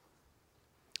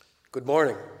Good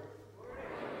morning.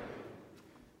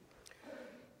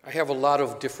 I have a lot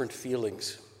of different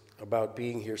feelings about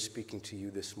being here speaking to you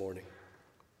this morning.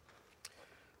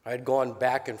 I had gone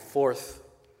back and forth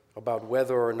about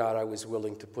whether or not I was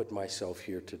willing to put myself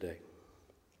here today.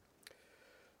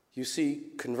 You see,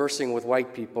 conversing with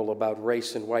white people about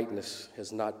race and whiteness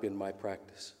has not been my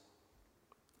practice.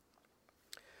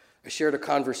 I shared a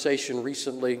conversation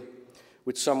recently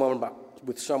with someone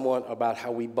about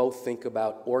how we both think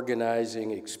about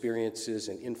organizing experiences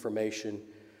and information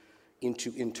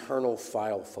into internal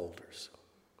file folders.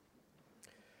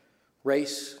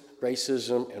 Race,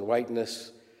 racism, and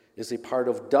whiteness is a part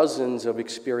of dozens of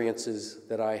experiences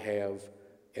that I have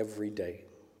every day.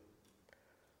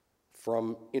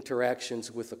 From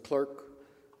interactions with a clerk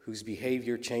whose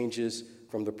behavior changes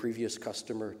from the previous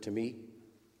customer to me,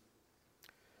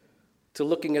 to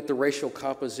looking at the racial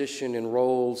composition and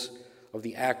roles of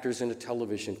the actors in a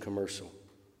television commercial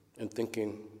and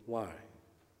thinking, why?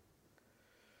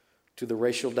 To the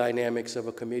racial dynamics of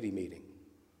a committee meeting,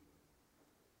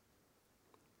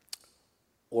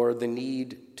 or the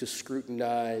need to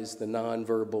scrutinize the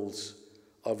nonverbals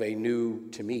of a new,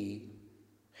 to me,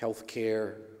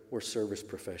 healthcare or service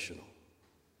professional,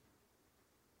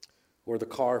 or the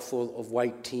car full of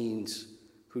white teens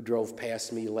who drove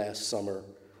past me last summer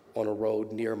on a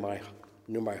road near my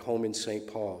home in St.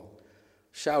 Paul,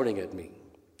 shouting at me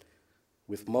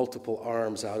with multiple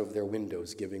arms out of their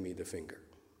windows giving me the finger.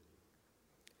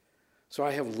 So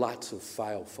I have lots of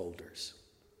file folders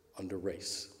under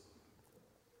race.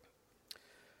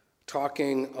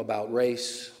 Talking about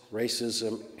race,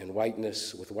 racism, and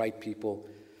whiteness with white people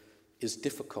is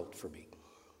difficult for me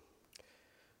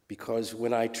because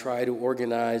when I try to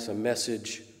organize a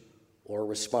message or a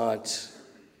response,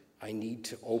 I need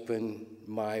to open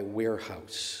my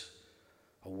warehouse,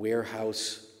 a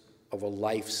warehouse of a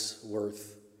life's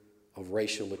worth of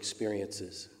racial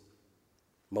experiences,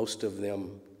 most of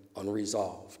them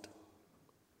unresolved.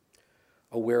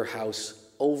 A warehouse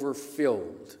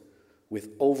overfilled with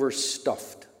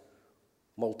overstuffed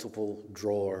multiple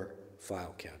drawer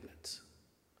file cabinets.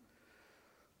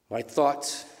 My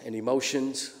thoughts and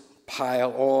emotions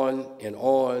pile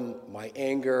on, my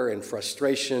anger and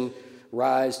frustration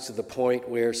rise to the point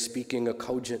where speaking a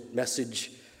cogent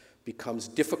message becomes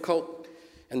difficult,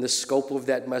 and the scope of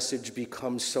that message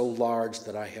becomes so large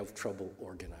that I have trouble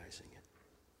organizing it.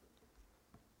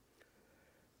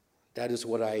 That is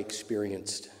what I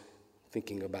experienced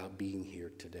thinking about being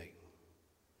here today.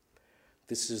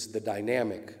 This is the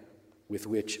dynamic with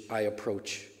which I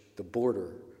approach the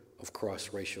border of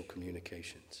cross-racial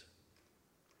communications.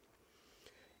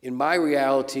 In my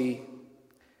reality,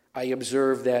 I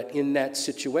observe that in that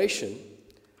situation,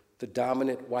 the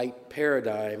dominant white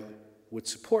paradigm would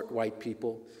support white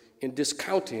people in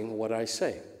discounting what I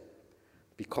say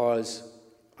because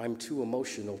I'm too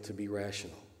emotional to be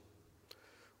rational,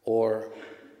 or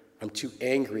I'm too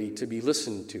angry to be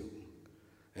listened to,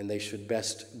 and they should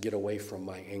best get away from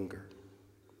my anger.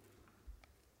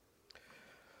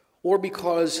 Or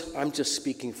because I'm just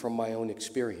speaking from my own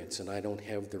experience and I don't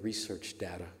have the research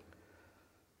data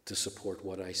to support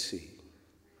what I see.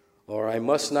 Or I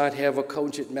must not have a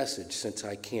cogent message since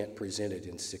I can't present it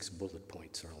in 6 bullet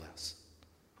points or less.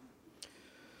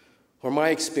 Or my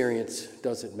experience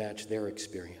doesn't match their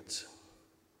experience.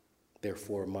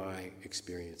 Therefore, my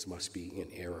experience must be in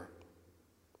error.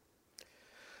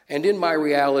 And in my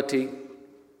reality,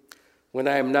 when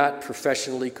I am not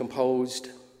professionally composed,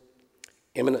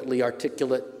 eminently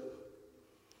articulate,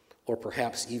 or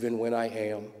perhaps even when I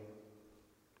am,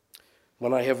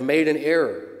 when I have made an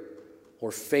error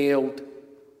or failed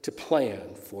to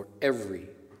plan for every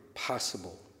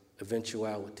possible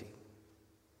eventuality,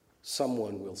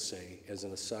 someone will say as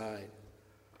an aside,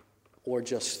 or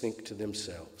just think to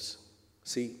themselves,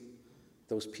 see,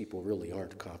 those people really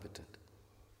aren't competent.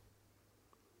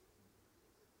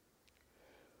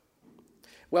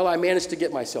 Well, I managed to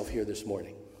get myself here this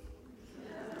morning,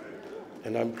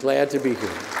 and I'm glad to be here.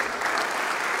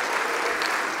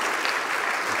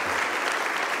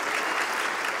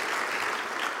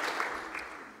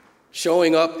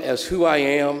 Showing up as who I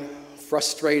am,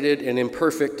 frustrated and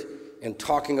imperfect, and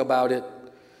talking about it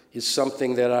is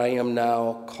something that I am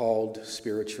now called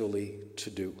spiritually to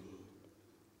do.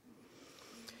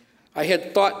 I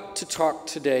had thought to talk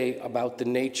today about the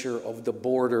nature of the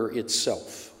border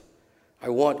itself. I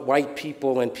want white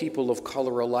people and people of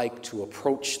color alike to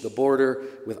approach the border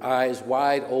with eyes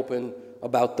wide open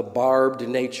about the barbed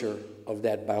nature of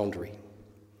that boundary,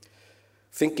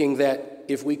 thinking that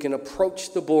if we can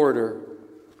approach the border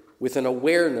with an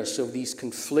awareness of these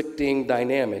conflicting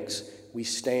dynamics, we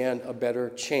stand a better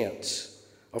chance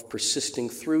of persisting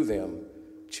through them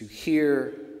to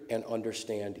hear and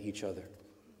understand each other.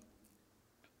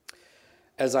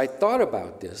 As I thought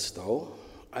about this, though,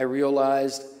 I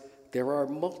realized there are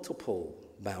multiple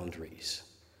boundaries,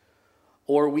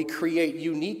 or we create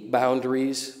unique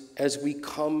boundaries as we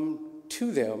come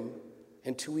to them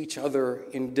and to each other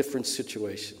in different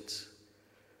situations.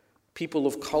 People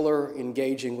of color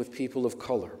engaging with people of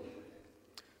color,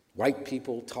 white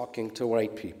people talking to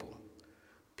white people,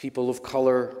 people of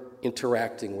color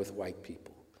interacting with white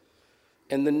people.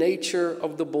 And the nature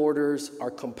of the borders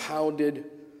are compounded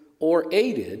or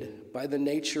aided by the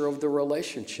nature of the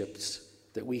relationships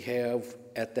that we have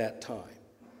at that time.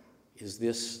 Is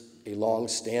this a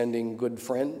long-standing good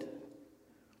friend?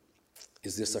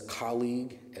 Is this a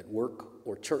colleague at work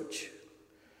or church?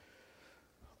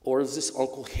 Or is this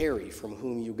Uncle Harry from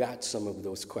whom you got some of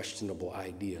those questionable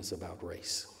ideas about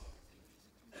race?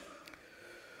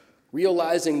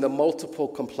 Realizing the multiple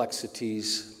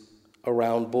complexities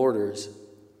around borders,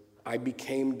 I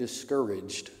became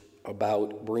discouraged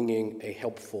about bringing a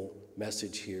helpful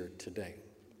message here today.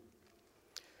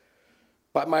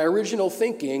 But my original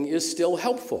thinking is still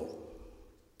helpful.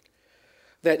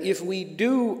 That if we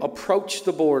do approach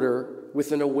the border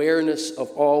with an awareness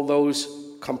of all those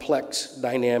complex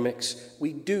dynamics,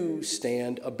 we do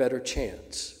stand a better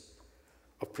chance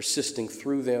of persisting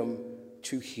through them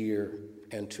to hear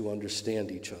and to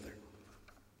understand each other.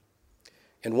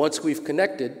 And once we've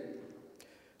connected,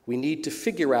 we need to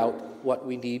figure out what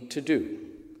we need to do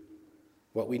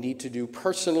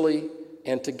personally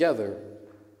and together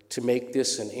to make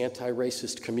this an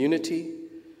anti-racist community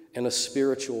and a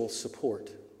spiritual support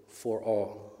for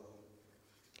all.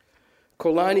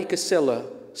 Kolani Kasela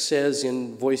says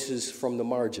in Voices from the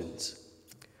Margins,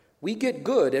 "We get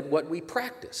good at what we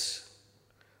practice.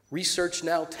 Research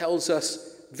now tells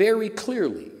us very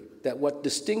clearly that what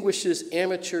distinguishes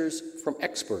amateurs from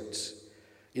experts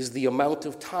is the amount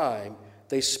of time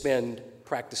they spend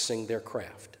practicing their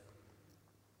craft."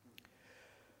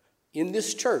 In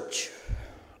this church,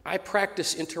 I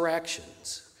practice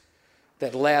interactions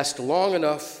that last long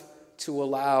enough to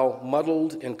allow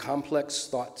muddled and complex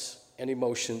thoughts and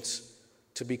emotions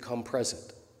to become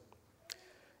present,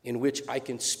 in which I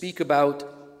can speak about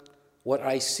what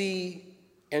I see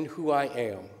and who I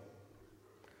am,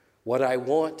 what I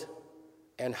want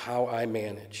and how I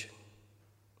manage.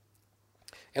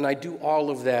 And I do all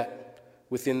of that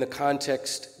within a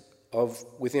context of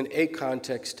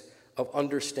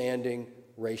understanding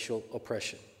racial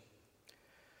oppression.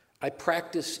 I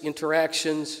practice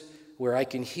interactions where I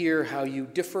can hear how you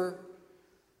differ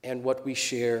and what we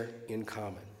share in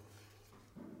common.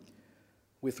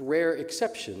 With rare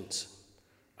exceptions,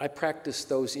 I practice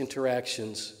those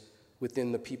interactions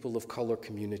within the people of color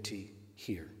community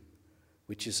here,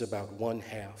 which is about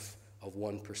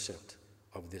 0.5%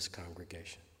 of this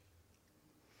congregation.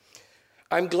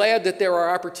 I'm glad that there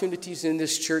are opportunities in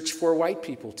this church for white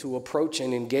people to approach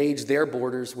and engage their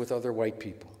borders with other white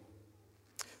people,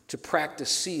 to practice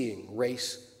seeing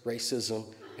race, racism,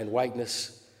 and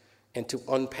whiteness, and to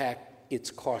unpack its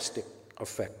caustic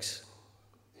effects.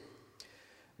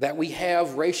 That we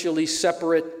have racially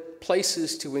separate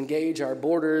places to engage our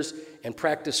borders and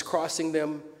practice crossing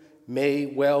them may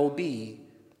well be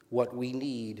what we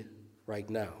need right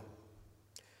now.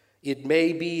 It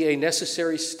may be a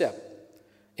necessary step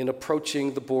in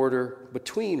approaching the border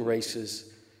between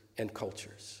races and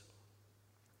cultures.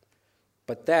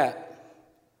 But that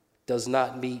does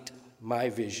not meet my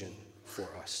vision for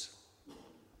us.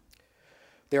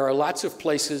 There are lots of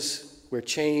places where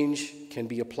change can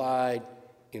be applied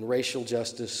in racial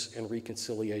justice and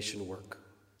reconciliation work.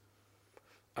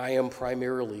 I am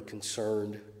primarily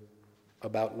concerned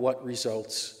about what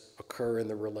results occur in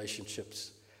the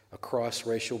relationships across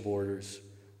racial borders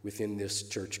within this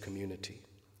church community.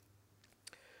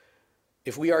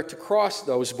 If we are to cross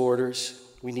those borders,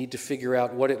 we need to figure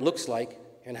out what it looks like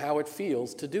and how it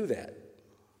feels to do that.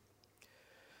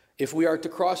 If we are to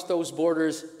cross those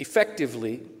borders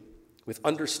effectively with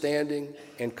understanding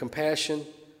and compassion,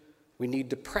 we need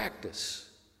to practice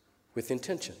with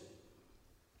intention.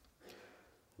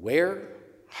 Where,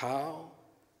 how,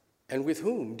 and with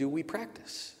whom do we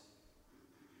practice?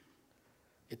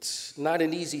 It's not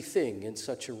an easy thing in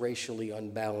such a racially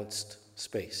unbalanced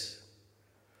space.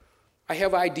 I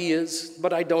have ideas,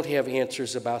 but I don't have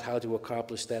answers about how to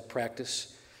accomplish that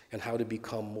practice and how to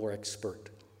become more expert.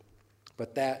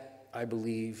 But that, I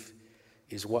believe,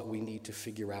 is what we need to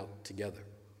figure out together.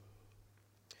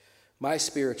 My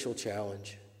spiritual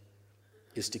challenge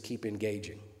is to keep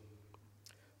engaging,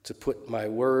 to put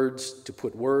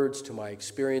words to my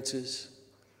experiences,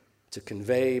 to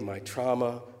convey my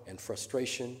trauma and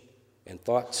frustration and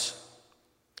thoughts,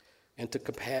 and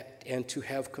to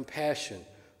have compassion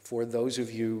for those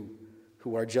of you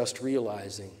who are just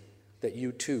realizing that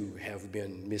you too have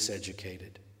been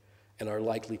miseducated and are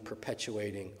likely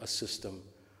perpetuating a system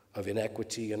of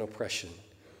inequity and oppression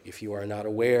if you are not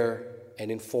aware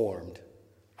and informed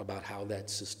about how that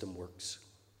system works.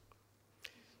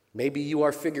 Maybe you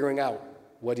are figuring out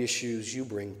what issues you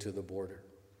bring to the border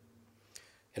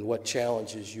and what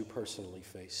challenges you personally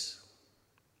face.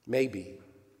 Maybe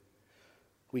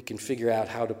we can figure out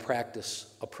how to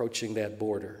practice approaching that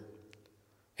border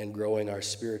and growing our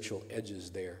spiritual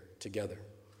edges there together.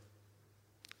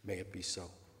 May it be so.